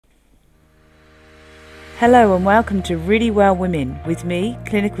Hello and welcome to Really Well Women with me,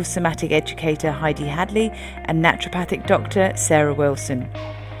 clinical somatic educator Heidi Hadley and naturopathic doctor Sarah Wilson.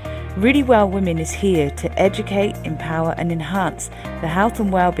 Really Well Women is here to educate, empower and enhance the health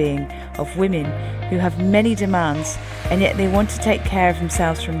and well-being of women who have many demands and yet they want to take care of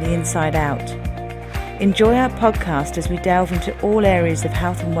themselves from the inside out. Enjoy our podcast as we delve into all areas of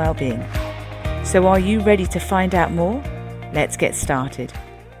health and well-being. So are you ready to find out more? Let's get started.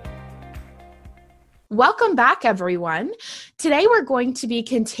 Welcome back, everyone. Today, we're going to be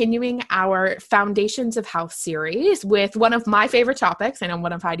continuing our Foundations of Health series with one of my favorite topics, and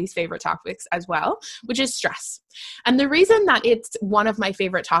one of Heidi's favorite topics as well, which is stress. And the reason that it's one of my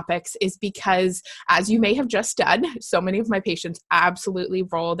favorite topics is because, as you may have just done, so many of my patients absolutely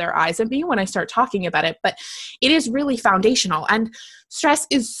roll their eyes at me when I start talking about it, but it is really foundational. And stress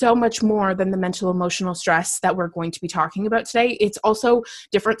is so much more than the mental emotional stress that we're going to be talking about today. It's also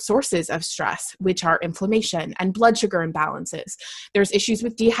different sources of stress, which are inflammation and blood sugar imbalances. There's issues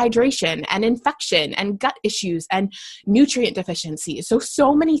with dehydration and infection and gut issues and nutrient deficiencies.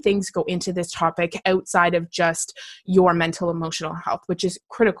 So many things go into this topic outside of just your mental emotional health, which is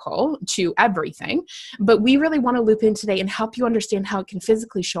critical to everything. But we really want to loop in today and help you understand how it can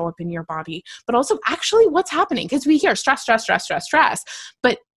physically show up in your body, but also actually what's happening, because we hear stress,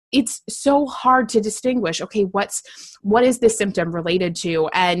 but it's so hard to distinguish, okay, what is this symptom related to?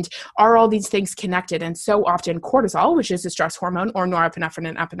 And are all these things connected? And so often cortisol, which is a stress hormone, or norepinephrine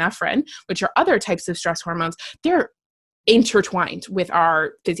and epinephrine, which are other types of stress hormones, they're intertwined with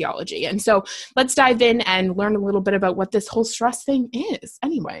our physiology. And so let's dive in and learn a little bit about what this whole stress thing is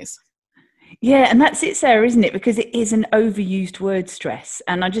anyways. Yeah, and that's it, Sarah, isn't it? Because it is an overused word, stress.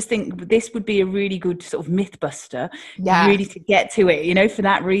 And I just think this would be a really good sort of myth buster, really to get to it, for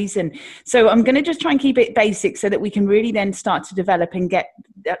that reason. So I'm going to just try and keep it basic so that we can really then start to develop and get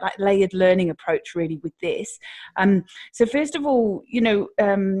that layered learning approach really with this. So first of all,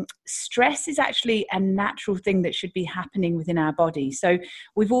 stress is actually a natural thing that should be happening within our body. So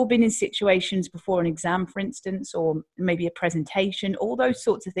we've all been in situations before an exam, for instance, or maybe a presentation, all those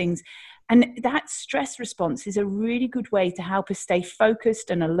sorts of things. And that stress response is a really good way to help us stay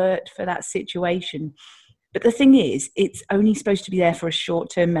focused and alert for that situation. But the thing is, it's only supposed to be there for a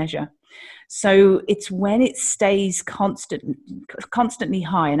short-term measure. So it's when it stays constantly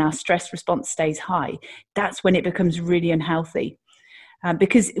high and our stress response stays high, that's when it becomes really unhealthy.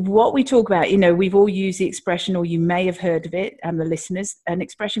 Because what we talk about, we've all used the expression, or you may have heard of it, the listeners, an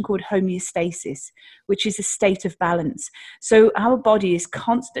expression called homeostasis, which is a state of balance. So our body is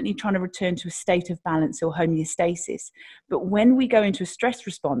constantly trying to return to a state of balance or homeostasis. But when we go into a stress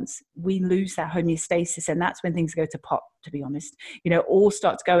response, we lose that homeostasis. And that's when things go to pot, to be honest. All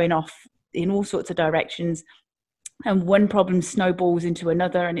starts going off in all sorts of directions. And one problem snowballs into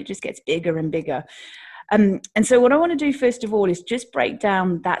another, and it just gets bigger and bigger. And so what I want to do first of all is just break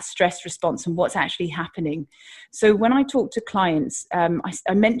down that stress response and what's actually happening. So when I talk to clients,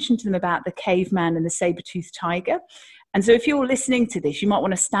 I mentioned to them about the caveman and the saber-toothed tiger. And so if you're listening to this, you might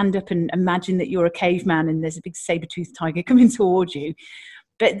want to stand up and imagine that you're a caveman and there's a big saber-toothed tiger coming towards you.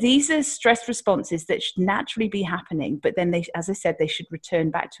 But these are stress responses that should naturally be happening, but then they, as I said, they should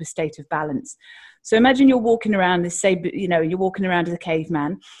return back to a state of balance. So imagine you're walking around you're walking around as a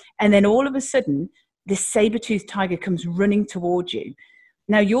caveman, and then all of a sudden, this saber-toothed tiger comes running towards you.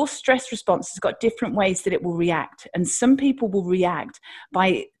 Now, your stress response has got different ways that it will react. And some people will react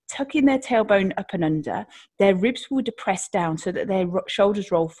by tucking their tailbone up and under. Their ribs will depress down so that their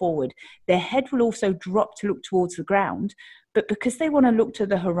shoulders roll forward. Their head will also drop to look towards the ground. But because they want to look to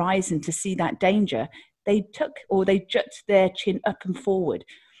the horizon to see that danger, they jut their chin up and forward.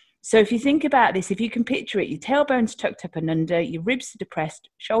 So if you think about this, if you can picture it, your tailbone's tucked up and under, your ribs are depressed,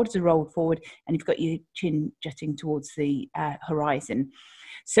 shoulders are rolled forward, and you've got your chin jutting towards the horizon.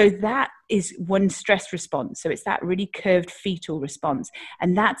 So that is one stress response. So it's that really curved fetal response.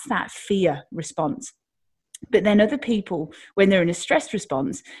 And that's that fear response. But then other people, when they're in a stress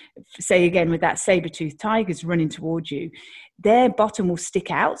response, say again with that saber-toothed tigers running towards you, their bottom will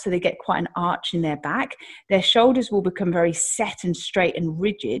stick out, so they get quite an arch in their back. Their shoulders will become very set and straight and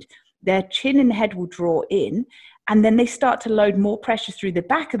rigid. Their chin and head will draw in, and then they start to load more pressure through the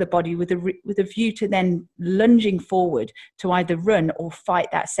back of the body with a view to then lunging forward to either run or fight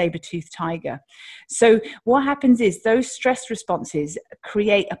that saber-toothed tiger. So what happens is those stress responses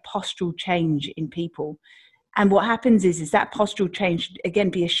create a postural change in people. And what happens is that postural change, again,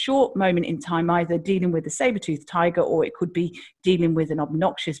 be a short moment in time, either dealing with a saber-toothed tiger, or it could be dealing with an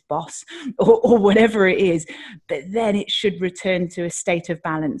obnoxious boss or whatever it is. But then it should return to a state of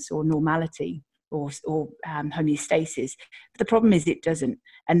balance or normality. or homeostasis. But the problem is it doesn't.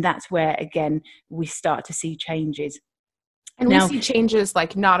 And that's where, again, we start to see changes. And we see changes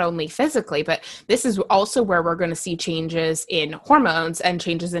like not only physically, but this is also where we're going to see changes in hormones and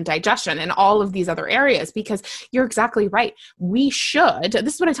changes in digestion and all of these other areas, because you're exactly right. We should,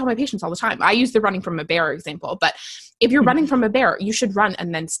 this is what I tell my patients all the time. I use the running from a bear example, but if you're running from a bear, you should run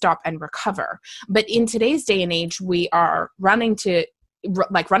and then stop and recover. But in today's day and age, we are running to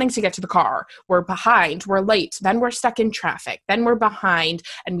get to the car. We're behind, we're late, then we're stuck in traffic, then we're behind,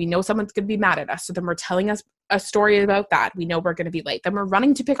 and we know someone's going to be mad at us. So then we're telling us a story about that. We know we're going to be late. Then we're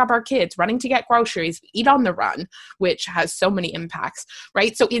running to pick up our kids, running to get groceries, eat on the run, which has so many impacts,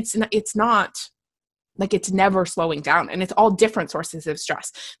 right? So it's not like it's never slowing down, and it's all different sources of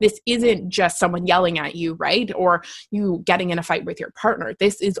stress. This isn't just someone yelling at you, right? Or you getting in a fight with your partner.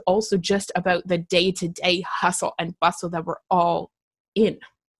 This is also just about the day-to-day hustle and bustle that we're all in.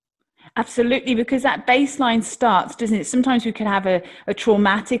 Absolutely, because that baseline starts, doesn't it? Sometimes we can have a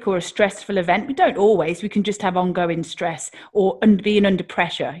traumatic or a stressful event. We don't always. We can just have ongoing stress or being under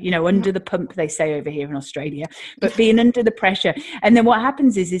pressure, under the pump, they say over here in Australia, but being under the pressure. And then what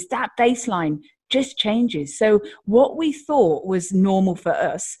happens is that baseline just changes. So what we thought was normal for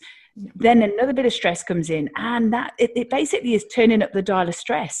us, then another bit of stress comes in, and that it basically is turning up the dial of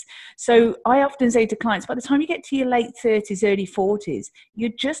stress. So I often say to clients, by the time you get to your late 30s, early 40s,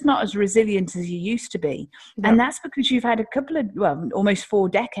 you're just not as resilient as you used to be. Yeah. And that's because you've had almost 4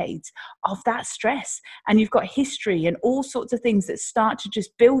 decades of that stress, and you've got history and all sorts of things that start to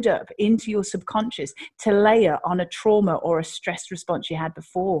just build up into your subconscious to layer on a trauma or a stress response you had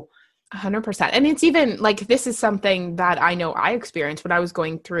before. 100%. And it's even like, this is something that I know I experienced when I was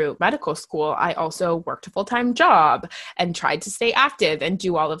going through medical school. I also worked a full-time job and tried to stay active and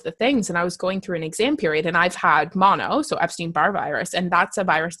do all of the things. And I was going through an exam period, and I've had mono, so Epstein-Barr virus, and that's a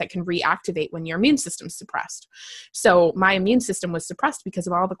virus that can reactivate when your immune system's suppressed. So my immune system was suppressed because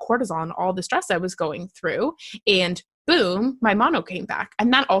of all the cortisol, all the stress I was going through, and boom, my mono came back.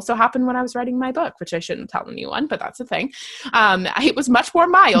 And that also happened when I was writing my book, which I shouldn't tell anyone, but that's a thing. It was much more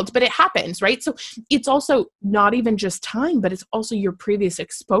mild, but it happens, right? So it's also not even just time, but it's also your previous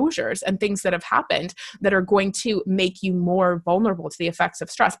exposures and things that have happened that are going to make you more vulnerable to the effects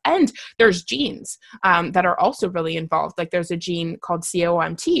of stress. And there's genes that are also really involved. Like there's a gene called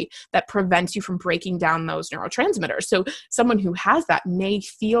COMT that prevents you from breaking down those neurotransmitters. So someone who has that may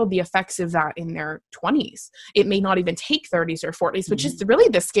feel the effects of that in their 20s. It may not even take 30s or 40s, which is really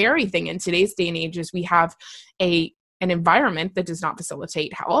the scary thing in today's day and age. Is we have an environment that does not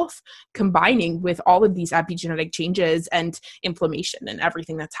facilitate health, combining with all of these epigenetic changes and inflammation and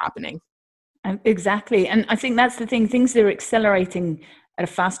everything that's happening. Exactly. And I think that's the thing. Things that are accelerating at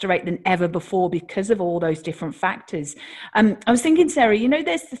a faster rate than ever before because of all those different factors. I was thinking, Sarah,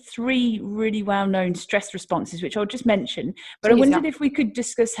 there's the 3 really well-known stress responses, which I'll just mention, but I wondered if we could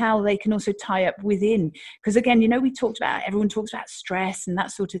discuss how they can also tie up within, because again, we talked about, everyone talks about stress and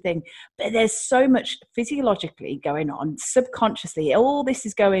that sort of thing, but there's so much physiologically going on, subconsciously, all this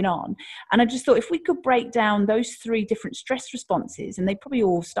is going on. And I just thought if we could break down those 3 different stress responses, and they probably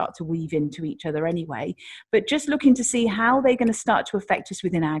all start to weave into each other anyway, but just looking to see how they're going to start to affect us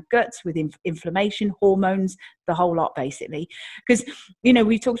within our guts, with inflammation, hormones, the whole lot basically. Because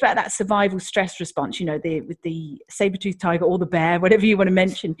we talked about that survival stress response, with the saber-toothed tiger or the bear, whatever you want to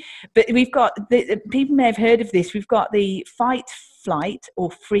mention, but we've got people may have heard of this, we've got the fight, flight or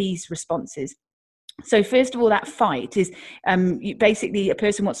freeze responses. So first of all, that fight is basically a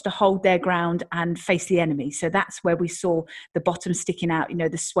person wants to hold their ground and face the enemy. So that's where we saw the bottom sticking out,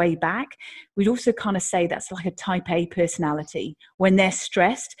 the sway back. We'd also kind of say that's like a type A personality. When they're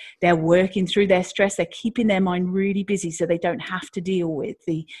stressed, they're working through their stress. They're keeping their mind really busy so they don't have to deal with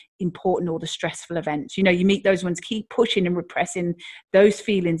the important or the stressful events. You meet those ones, keep pushing and repressing those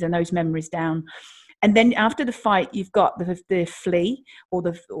feelings and those memories down. And then after the fight, you've got the flee or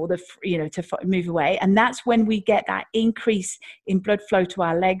the to move away. And that's when we get that increase in blood flow to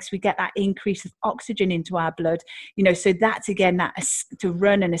our legs. We get that increase of oxygen into our blood, so that's again, that to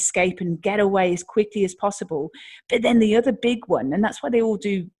run and escape and get away as quickly as possible. But then the other big one, and that's why they all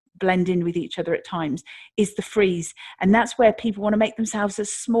do blend in with each other at times, is the freeze. And that's where people want to make themselves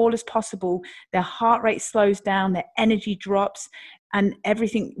as small as possible. Their heart rate slows down, their energy drops, and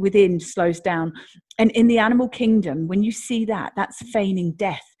everything within slows down. And in the animal kingdom, when you see that, that's feigning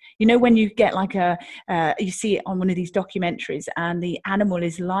death. You know, when you get like you see it on one of these documentaries and the animal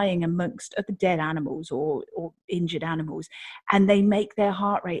is lying amongst other dead animals or injured animals, and they make their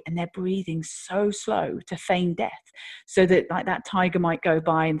heart rate and their breathing so slow to feign death, so that like that tiger might go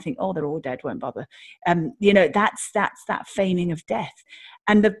by and think, oh, they're all dead, won't bother. You know, that's that feigning of death.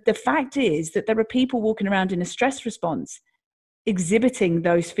 And the fact is that there are people walking around in a stress response exhibiting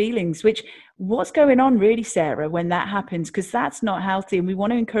those feelings, which what's going on really, Sarah, when that happens, because that's not healthy. And we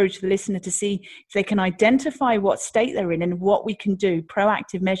want to encourage the listener to see if they can identify what state they're in and what we can do,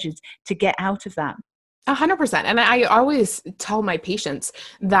 proactive measures to get out of that. 100%. And I always tell my patients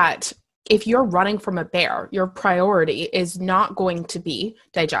that if you're running from a bear, your priority is not going to be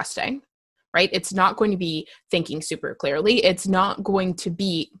digesting, right? It's not going to be thinking super clearly. It's not going to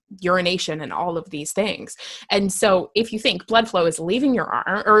be urination and all of these things. And so if you think blood flow is leaving your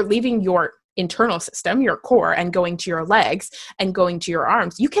arm or leaving your internal system, your core, and going to your legs and going to your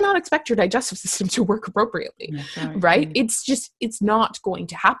arms, you cannot expect your digestive system to work appropriately, right? It's not going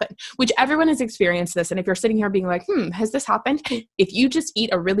to happen, which everyone has experienced this. And if you're sitting here being like, has this happened? If you just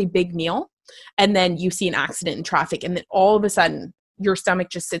eat a really big meal and then you see an accident in traffic and then all of a sudden your stomach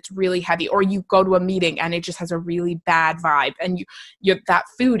just sits really heavy, or you go to a meeting and it just has a really bad vibe and you that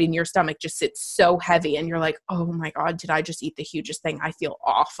food in your stomach just sits so heavy and you're like, oh my God, did I just eat the hugest thing? I feel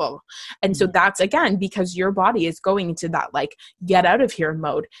awful. And so that's again, because your body is going into that like get out of here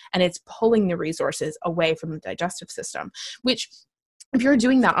mode, and it's pulling the resources away from the digestive system, which if you're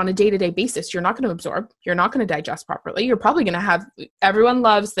doing that on a day-to-day basis, you're not going to absorb, you're not going to digest properly. You're probably going to have, everyone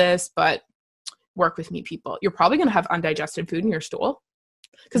loves this, but work with me, people. You're probably going to have undigested food in your stool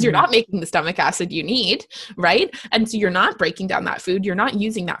because you're not making the stomach acid you need, right? And so you're not breaking down that food. You're not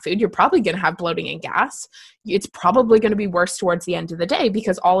using that food. You're probably going to have bloating and gas. It's probably going to be worse towards the end of the day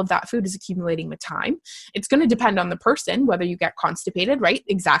because all of that food is accumulating with time. It's going to depend on the person, whether you get constipated, right?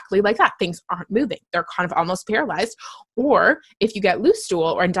 Exactly like that. Things aren't moving. They're kind of almost paralyzed. Or if you get loose stool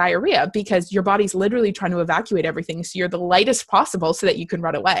or diarrhea because your body's literally trying to evacuate everything so you're the lightest possible so that you can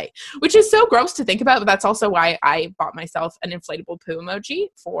run away, which is so gross to think about. But that's also why I bought myself an inflatable poo emoji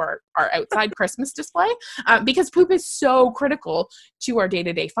for our outside Christmas display, because poop is so critical to our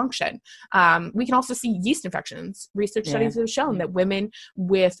day-to-day function. We can also see yeast infections. Research studies have shown that women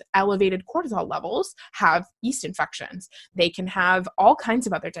with elevated cortisol levels have yeast infections. They can have all kinds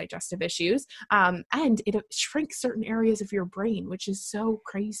of other digestive issues, and it shrinks certain areas of your brain, which is so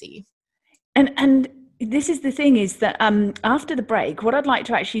crazy. And this is the thing is that after the break, what I'd like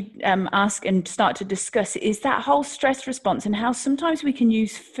to actually ask and start to discuss is that whole stress response and how sometimes we can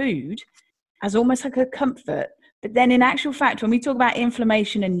use food as almost like a comfort. But then in actual fact, when we talk about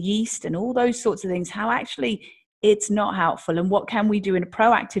inflammation and yeast and all those sorts of things, how actually it's not helpful and what can we do in a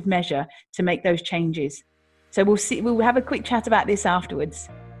proactive measure to make those changes. So we'll have a quick chat about this afterwards.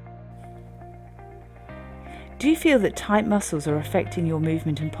 Do you feel that tight muscles are affecting your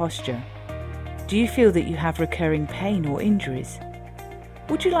movement and posture? Do you feel that you have recurring pain or injuries?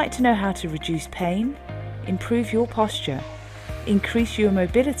 Would you like to know how to reduce pain, improve your posture, increase your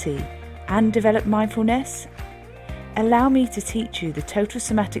mobility, and develop mindfulness? Allow me to teach you the Total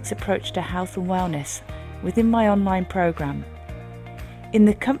Somatics approach to health and wellness within my online program. In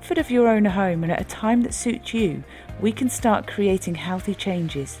the comfort of your own home and at a time that suits you, we can start creating healthy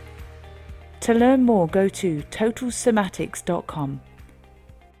changes. To learn more, go to totalsomatics.com.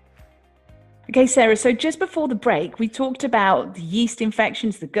 Okay, Sarah, so just before the break, we talked about the yeast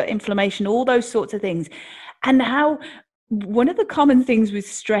infections, the gut inflammation, all those sorts of things, and how one of the common things with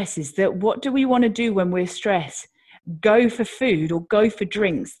stress is that what do we want to do when we're stressed? Go for food or go for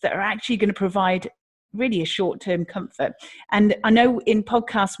drinks that are actually going to provide really a short-term comfort. And I know in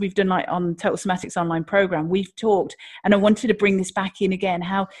podcasts we've done, like on Total Somatics online program, we've talked, and I wanted to bring this back in again,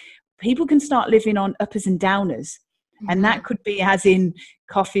 how people can start living on uppers and downers. And that could be as in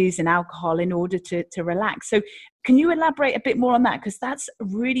coffees and alcohol in order to relax. So can you elaborate a bit more on that? Because that's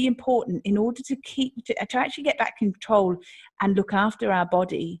really important in order to actually get back control and look after our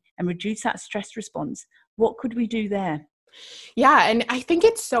body and reduce that stress response. What could we do there? Yeah. And I think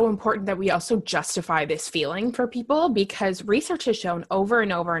it's so important that we also justify this feeling for people, because research has shown over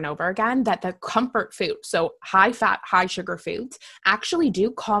and over and over again that the comfort food, so high fat, high sugar foods, actually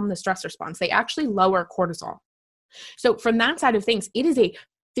do calm the stress response. They actually lower cortisol. So from that side of things, it is a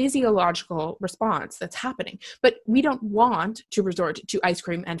physiological response that's happening. But we don't want to resort to ice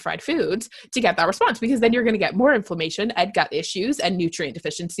cream and fried foods to get that response, because then you're going to get more inflammation and gut issues and nutrient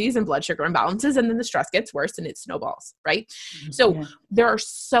deficiencies and blood sugar imbalances. And then the stress gets worse and it snowballs, right? So there are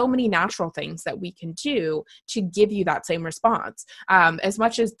so many natural things that we can do to give you that same response. As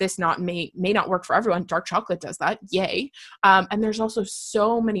much as this may not work for everyone, dark chocolate does that. Yay. And there's also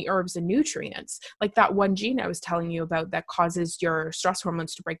so many herbs and nutrients, like that one gene I was telling you about that causes your stress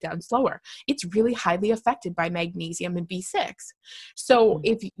hormones to break down slower. It's really highly affected by magnesium and B6. So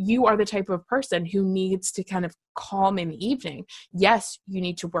if you are the type of person who needs to kind of calm in the evening, yes, you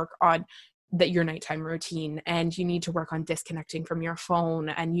need to work on your nighttime routine, and you need to work on disconnecting from your phone,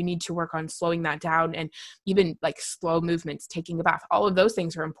 and you need to work on slowing that down, and even like slow movements, taking a bath. All of those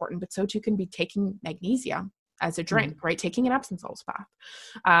things are important, but so too can be taking magnesium as a drink, right? Taking an Epsom salt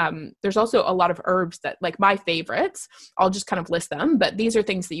bath. There's also a lot of herbs that, like my favorites, I'll just kind of list them, but these are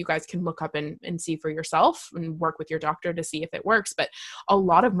things that you guys can look up and see for yourself and work with your doctor to see if it works. But a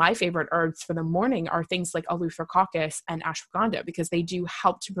lot of my favorite herbs for the morning are things like Eleutherococcus and ashwagandha, because they do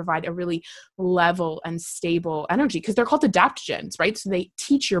help to provide a really level and stable energy, because they're called adaptogens, right? So they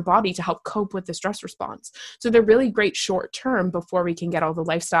teach your body to help cope with the stress response. So they're really great short term before we can get all the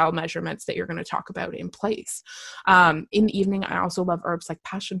lifestyle measurements that you're going to talk about in place. In the evening, I also love herbs like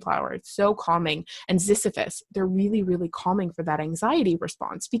passion flower. It's so calming. And ziziphus, they're really, really calming for that anxiety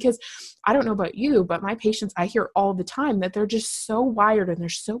response, because I don't know about you, but my patients, I hear all the time that they're just so wired and they're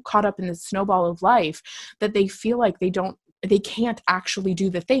so caught up in the snowball of life that they feel like they can't actually do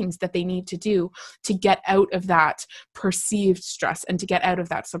the things that they need to do to get out of that perceived stress and to get out of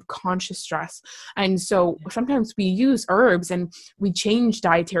that subconscious stress. And so sometimes we use herbs and we change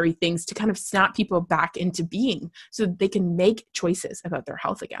dietary things to kind of snap people back into being so that they can make choices about their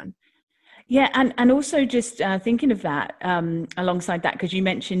health again. Yeah, and also just thinking of that alongside that, because you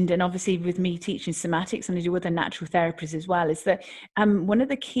mentioned, and obviously with me teaching somatics and I do other natural therapies as well, is that one of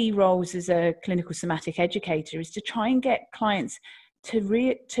the key roles as a clinical somatic educator is to try and get clients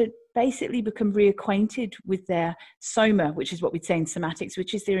to basically become reacquainted with their soma, which is what we'd say in somatics,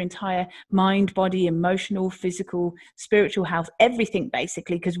 which is their entire mind, body, emotional, physical, spiritual health, everything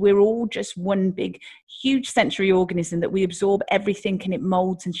basically, because we're all just one big, huge sensory organism that we absorb everything, and it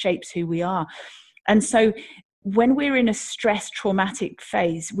molds and shapes who we are. And so when we're in a stress traumatic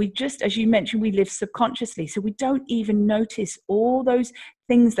phase, we just, as you mentioned, we live subconsciously. So we don't even notice all those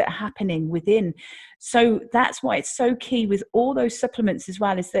things that are happening within. So that's why it's so key with all those supplements as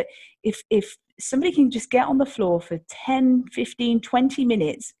well, is that if somebody can just get on the floor for 10, 15, 20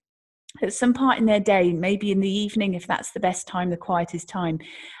 minutes at some part in their day, maybe in the evening, if that's the best time, the quietest time,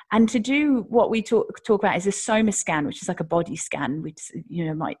 and to do what we talk about is a soma scan, which is like a body scan, which, you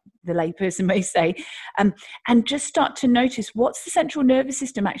know, the layperson may say, and just start to notice what's the central nervous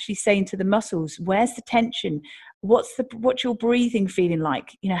system actually saying to the muscles, where's the tension, what's your breathing feeling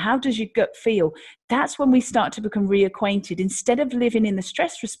like, you know, how does your gut feel? That's when we start to become reacquainted. Instead of living in the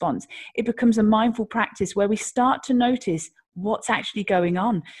stress response, it becomes a mindful practice where we start to notice what's actually going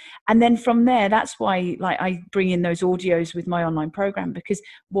on. And then from there, that's why, like, I bring in those audios with my online program, because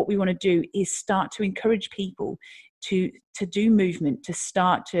what we want to do is start to encourage people to do movement, to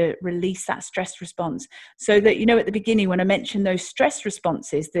start to release that stress response, so that, you know, at the beginning when I mentioned those stress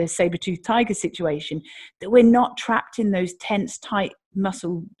responses, the saber-toothed tiger situation, that we're not trapped in those tense, tight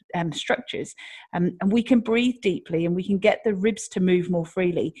muscle structures, and we can breathe deeply and we can get the ribs to move more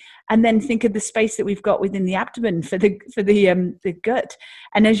freely, and then think of the space that we've got within the abdomen for the gut.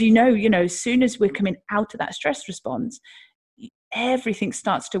 And as you know, as soon as we're coming out of that stress response, everything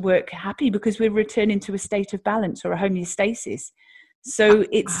starts to work happy, because we're returning to a state of balance or a homeostasis. So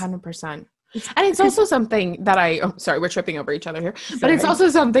it's 100%. And it's also something that we're tripping over each other here, but it's also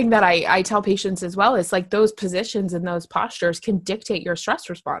something that I tell patients as well. It's like those positions and those postures can dictate your stress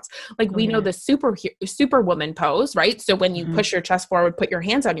response. Like we know the superwoman pose, right? So when you push your chest forward, put your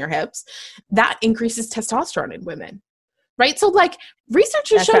hands on your hips, that increases testosterone in women. Right. So like research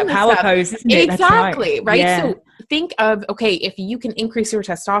has shown this power pose, isn't it? Exactly. Right. Yeah. So think of, okay, if you can increase your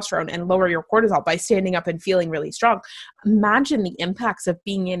testosterone and lower your cortisol by standing up and feeling really strong, imagine the impacts of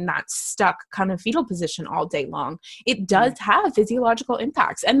being in that stuck kind of fetal position all day long. It does have physiological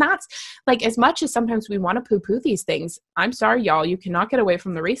impacts. And that's like, as much as sometimes we want to poo-poo these things, I'm sorry, y'all, you cannot get away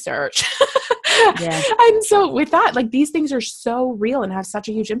from the research. Yeah. And so with that, like these things are so real and have such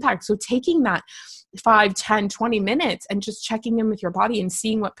a huge impact. So taking that 5, 10, 20 minutes and just checking in with your body and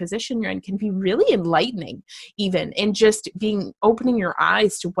seeing what position you're in can be really enlightening, even, and just opening your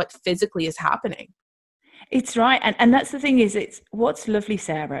eyes to what physically is happening. It's right. And that's the thing is, it's what's lovely,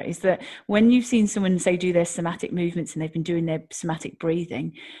 Sarah, is that when you've seen someone, say, do their somatic movements and they've been doing their somatic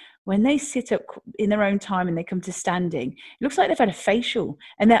breathing, when they sit up in their own time and they come to standing, it looks like they've had a facial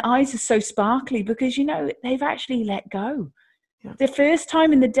and their eyes are so sparkly because, they've actually let go. Yeah. The first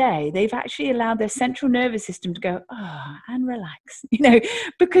time in the day, they've actually allowed their central nervous system to go, and relax,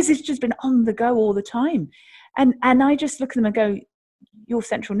 because it's just been on the go all the time. And I just look at them and go, your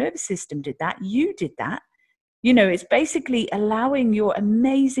central nervous system did that. You did that. It's basically allowing your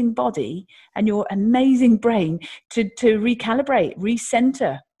amazing body and your amazing brain to recalibrate,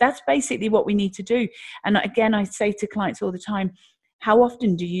 recenter. That's basically what we need to do. And again, I say to clients all the time, how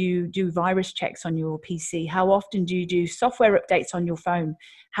often do you do virus checks on your PC? How often do you do software updates on your phone?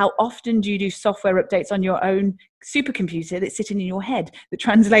 How often do you do software updates on your own supercomputer that's sitting in your head that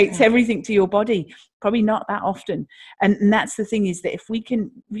translates everything to your body? Probably not that often. And that's the thing, is that if we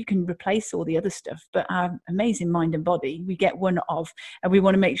can replace all the other stuff, but our amazing mind and body, we get one of, and we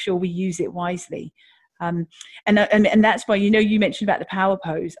want to make sure we use it wisely. And that's why, you mentioned about the power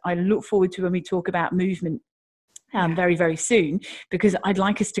pose. I look forward to when we talk about movement very, very soon, because I'd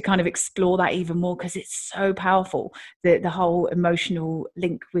like us to kind of explore that even more, because it's so powerful, the whole emotional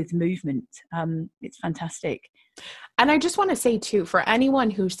link with movement. It's fantastic. And I just want to say too, for anyone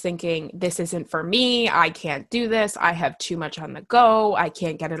who's thinking, this isn't for me, I can't do this, I have too much on the go, I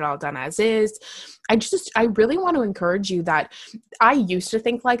can't get it all done as is. I really want to encourage you that I used to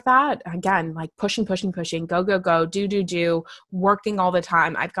think like that. Again, like pushing, go, do, working all the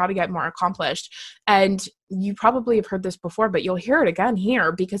time. I've got to get more accomplished. And you probably have heard this before, but you'll hear it again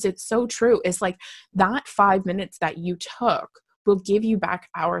here because it's so true. It's like that 5 minutes that you took will give you back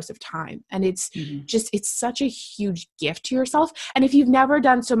hours of time. And it's it's such a huge gift to yourself. And if you've never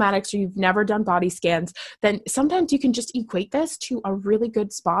done somatics or you've never done body scans, then sometimes you can just equate this to a really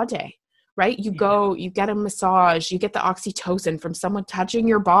good spa day. Right? You go, you get a massage, you get the oxytocin from someone touching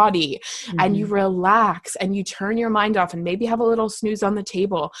your body, and you relax and you turn your mind off and maybe have a little snooze on the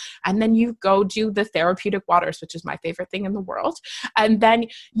table. And then you go do the therapeutic waters, which is my favorite thing in the world. And then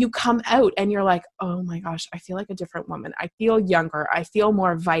you come out and you're like, oh my gosh, I feel like a different woman. I feel younger. I feel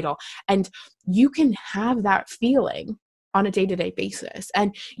more vital. And you can have that feeling on a day-to-day basis,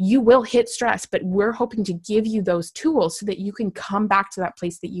 and you will hit stress, but we're hoping to give you those tools so that you can come back to that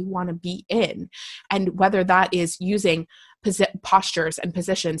place that you want to be in. And whether that is using postures and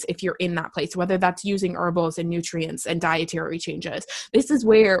positions, if you're in that place, whether that's using herbals and nutrients and dietary changes, this is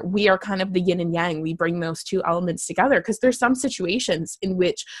where we are kind of the yin and yang. We bring those two elements together, because there's some situations in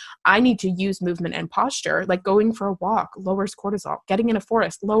which I need to use movement and posture, like going for a walk lowers cortisol, getting in a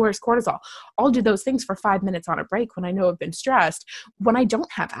forest lowers cortisol. I'll do those things for 5 minutes on a break when I know I've been stressed, when I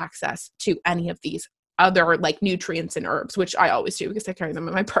don't have access to any of these other like nutrients and herbs, which I always do because I carry them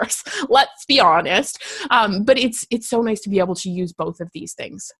in my purse. Let's be honest. But it's so nice to be able to use both of these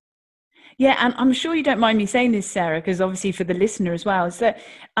things. Yeah, and I'm sure you don't mind me saying this, Sarah, because obviously for the listener as well, is that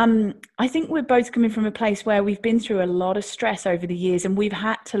I think we're both coming from a place where we've been through a lot of stress over the years, and we've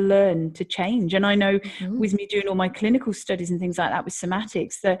had to learn to change. And I know with me doing all my clinical studies and things like that with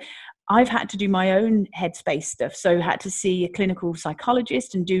somatics, that I've had to do my own headspace stuff. So had to see a clinical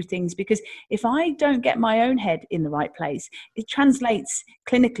psychologist and do things, because if I don't get my own head in the right place, it translates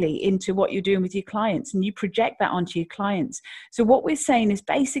clinically into what you're doing with your clients, and you project that onto your clients. So what we're saying is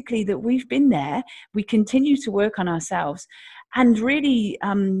basically that we've been there, we continue to work on ourselves. And really,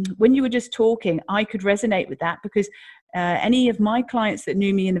 when you were just talking, I could resonate with that, because any of my clients that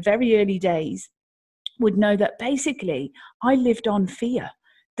knew me in the very early days would know that basically I lived on fear.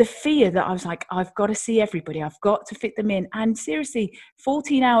 The fear that I was like, I've got to see everybody, I've got to fit them in. And seriously,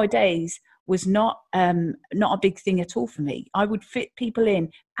 14-hour days was not a big thing at all for me. I would fit people in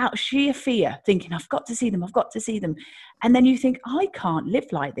out of sheer fear, thinking, I've got to see them. And then you think, I can't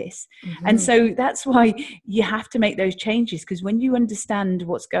live like this. And so that's why you have to make those changes, because when you understand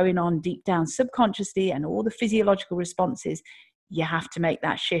what's going on deep down subconsciously and all the physiological responses, you have to make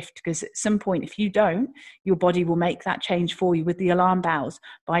that shift, because at some point, if you don't, your body will make that change for you with the alarm bells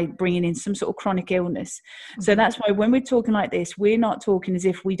by bringing in some sort of chronic illness. So that's why when we're talking like this, we're not talking as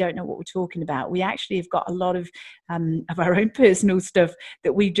if we don't know what we're talking about. We actually have got a lot of our own personal stuff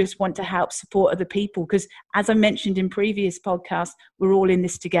that we just want to help support other people, because as I mentioned in previous podcasts, we're all in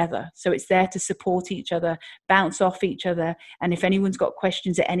this together. So it's there to support each other, bounce off each other. And if anyone's got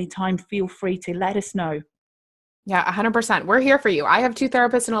questions at any time, feel free to let us know. Yeah, 100%. We're here for you. I have 2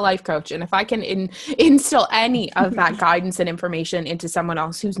 therapists and a life coach. And if I can instill any of that guidance and information into someone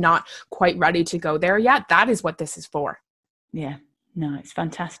else who's not quite ready to go there yet, that is what this is for. Yeah, no, it's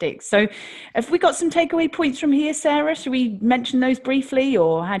fantastic. So have we got some takeaway points from here, Sarah? Should we mention those briefly,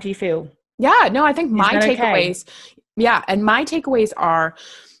 or how do you feel? Yeah, no, I think my takeaways, and my takeaways are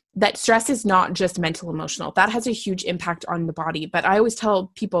that stress is not just mental, emotional. That has a huge impact on the body. But I always tell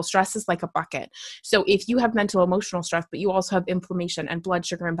people stress is like a bucket. So if you have mental, emotional stress, but you also have inflammation and blood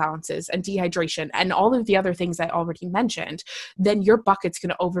sugar imbalances and dehydration and all of the other things I already mentioned, then your bucket's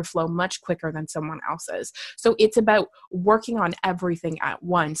going to overflow much quicker than someone else's. So it's about working on everything at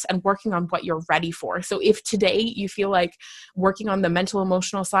once and working on what you're ready for. So if today you feel like working on the mental,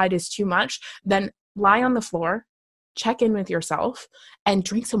 emotional side is too much, then lie on the floor, check in with yourself, and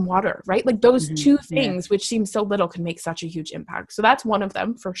drink some water, right? Like those two things, which seem so little, can make such a huge impact. So that's one of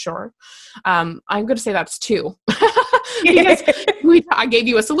them for sure. I'm going to say that's two because I gave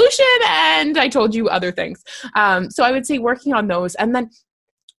you a solution and I told you other things. So I would say working on those, and then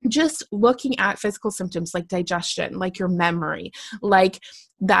just looking at physical symptoms like digestion, like your memory, like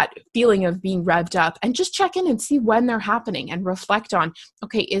that feeling of being revved up, and just check in and see when they're happening and reflect on,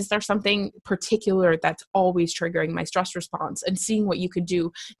 okay, is there something particular that's always triggering my stress response, and seeing what you could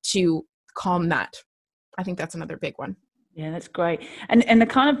do to calm that. I think that's another big one. Yeah, that's great. And the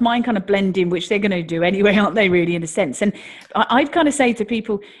kind of mind kind of blend in, which they're going to do anyway, aren't they, really, in a sense? And I'd kind of say to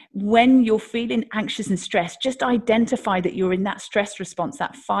people, when you're feeling anxious and stressed, just identify that you're in that stress response,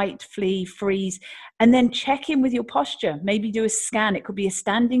 that fight, flee, freeze, and then check in with your posture. Maybe do a scan. It could be a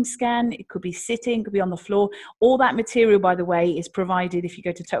standing scan. It could be sitting, it could be on the floor. All that material, by the way, is provided if you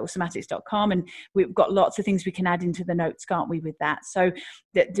go to totalsomatics.com, and we've got lots of things we can add into the notes, can't we, with that? So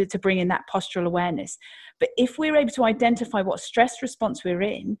to bring in that postural awareness. But if we're able to identify what stress response we're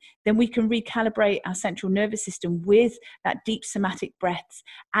in, then we can recalibrate our central nervous system with that deep somatic breaths.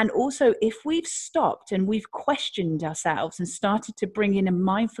 And also, if we've stopped and we've questioned ourselves and started to bring in a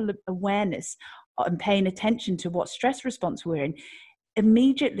mindful awareness and paying attention to what stress response we're in,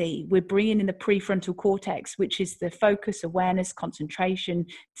 immediately we're bringing in the prefrontal cortex, which is the focus, awareness, concentration,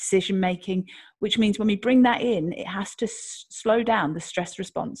 decision making, which means when we bring that in, it has to slow down the stress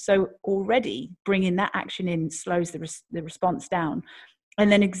response. So already bringing that action in slows the response down. And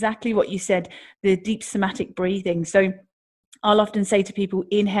then exactly what you said, the deep somatic breathing. So I'll often say to people,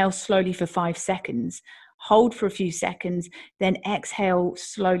 inhale slowly for 5 seconds, hold for a few seconds, then exhale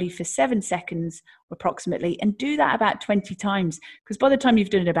slowly for 7 seconds approximately, and do that about 20 times, because by the time you've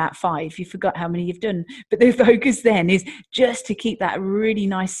done it about 5, you forgot how many you've done. But the focus then is just to keep that really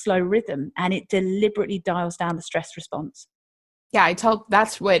nice slow rhythm, and it deliberately dials down the stress response. Yeah,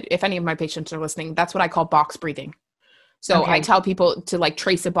 that's what, if any of my patients are listening, that's what I call box breathing. So I tell people to like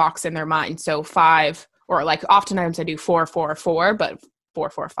trace a box in their mind. So 5, or like oftentimes I do 4, 4, 4, but 4,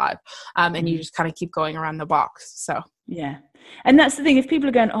 4, 5. And you just kind of keep going around the box. So yeah. And that's the thing. If people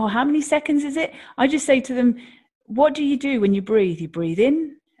are going, oh, how many seconds is it? I just say to them, what do you do when you breathe? You breathe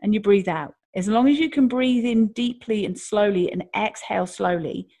in and you breathe out. As long as you can breathe in deeply and slowly and exhale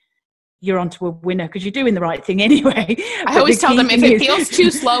slowly, you're onto a winner, because you're doing the right thing anyway. I always tell them, if it feels too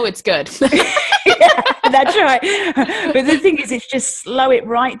slow, it's good. Yeah, that's right. But the thing is, it's just slow it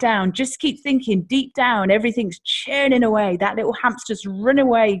right down. Just keep thinking deep down. Everything's churning away. That little hamster's run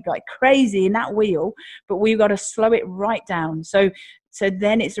away like crazy in that wheel, but we've got to slow it right down. So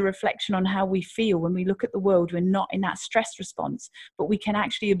then it's a reflection on how we feel when we look at the world. We're not in that stress response, but we can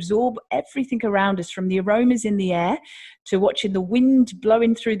actually absorb everything around us, from the aromas in the air to watching the wind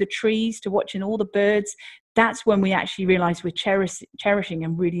blowing through the trees to watching all the birds. That's when we actually realize we're cherishing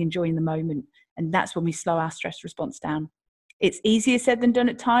and really enjoying the moment. And that's when we slow our stress response down. It's easier said than done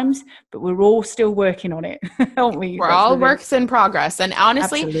at times, but we're all still working on it, aren't we? We're all works in progress. And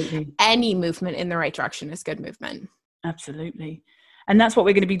honestly, absolutely, any movement in the right direction is good movement. Absolutely. And that's what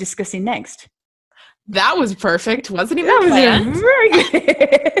we're going to be discussing next. That was perfect. Wasn't even planned. Very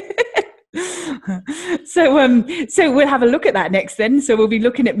good. So we'll have a look at that next then. So we'll be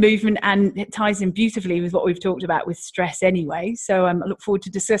looking at movement, and it ties in beautifully with what we've talked about with stress anyway. So I look forward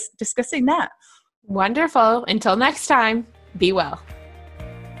to discussing that. Wonderful. Until next time, be well.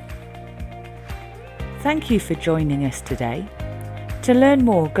 Thank you for joining us today. To learn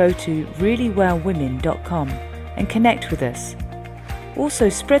more, go to reallywellwomen.com and connect with us. Also,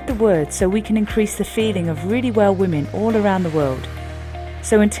 spread the word so we can increase the feeling of really well women all around the world.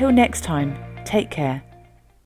 So until next time, take care.